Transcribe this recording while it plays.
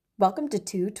Welcome to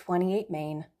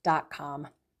 228main.com.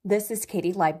 This is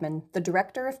Katie Leibman, the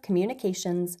Director of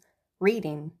Communications,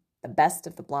 reading the best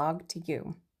of the blog to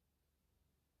you.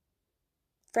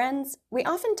 Friends, we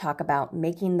often talk about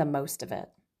making the most of it.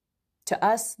 To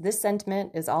us, this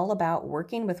sentiment is all about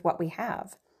working with what we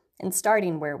have and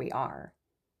starting where we are.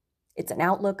 It's an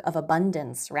outlook of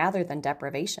abundance rather than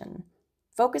deprivation,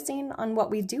 focusing on what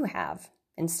we do have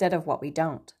instead of what we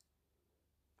don't.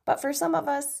 But for some of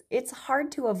us, it's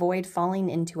hard to avoid falling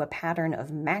into a pattern of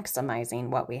maximizing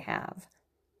what we have.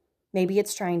 Maybe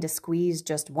it's trying to squeeze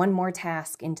just one more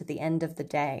task into the end of the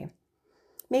day.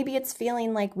 Maybe it's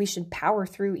feeling like we should power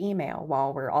through email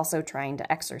while we're also trying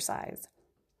to exercise.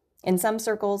 In some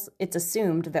circles, it's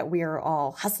assumed that we are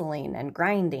all hustling and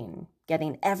grinding,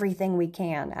 getting everything we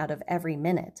can out of every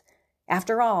minute.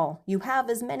 After all, you have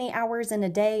as many hours in a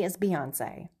day as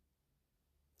Beyoncé.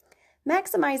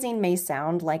 Maximizing may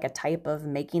sound like a type of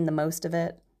making the most of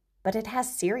it, but it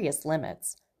has serious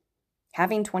limits.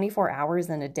 Having 24 hours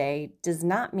in a day does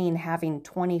not mean having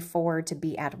 24 to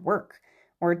be at work,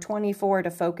 or 24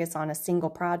 to focus on a single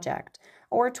project,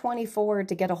 or 24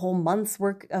 to get a whole month's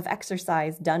worth of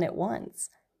exercise done at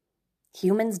once.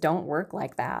 Humans don't work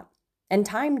like that, and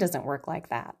time doesn't work like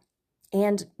that.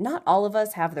 And not all of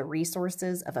us have the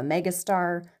resources of a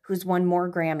megastar who's won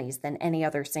more Grammys than any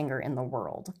other singer in the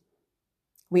world.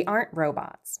 We aren't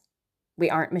robots. We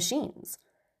aren't machines.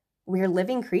 We're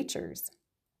living creatures.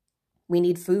 We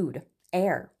need food,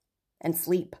 air, and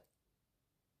sleep.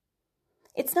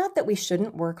 It's not that we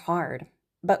shouldn't work hard,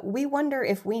 but we wonder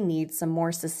if we need some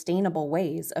more sustainable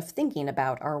ways of thinking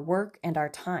about our work and our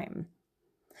time.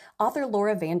 Author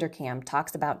Laura Vanderkam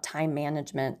talks about time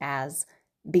management as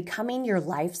becoming your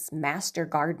life's master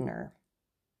gardener.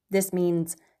 This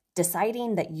means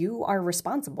deciding that you are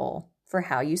responsible for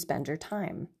how you spend your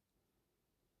time.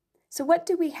 So what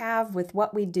do we have with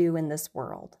what we do in this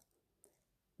world?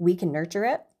 We can nurture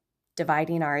it,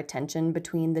 dividing our attention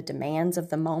between the demands of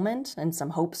the moment and some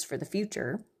hopes for the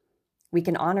future. We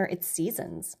can honor its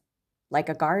seasons. Like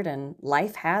a garden,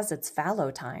 life has its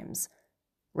fallow times.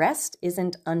 Rest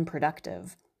isn't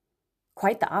unproductive.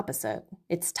 Quite the opposite.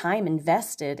 It's time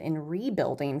invested in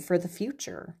rebuilding for the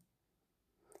future.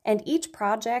 And each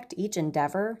project, each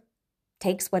endeavor,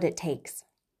 takes what it takes.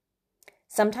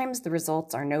 Sometimes the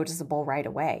results are noticeable right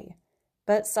away,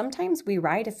 but sometimes we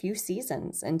ride a few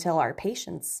seasons until our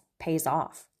patience pays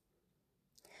off.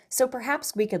 So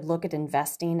perhaps we could look at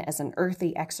investing as an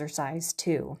earthy exercise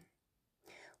too.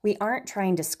 We aren't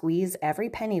trying to squeeze every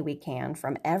penny we can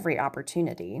from every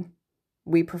opportunity.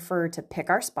 We prefer to pick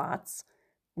our spots,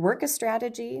 work a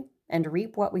strategy, and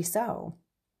reap what we sow.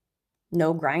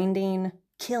 No grinding,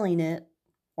 killing it,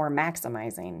 or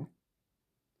maximizing.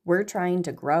 We're trying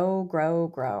to grow, grow,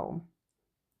 grow.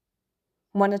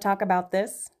 Want to talk about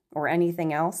this or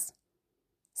anything else?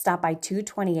 Stop by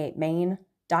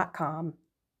 228main.com,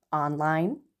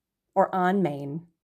 online or on Main.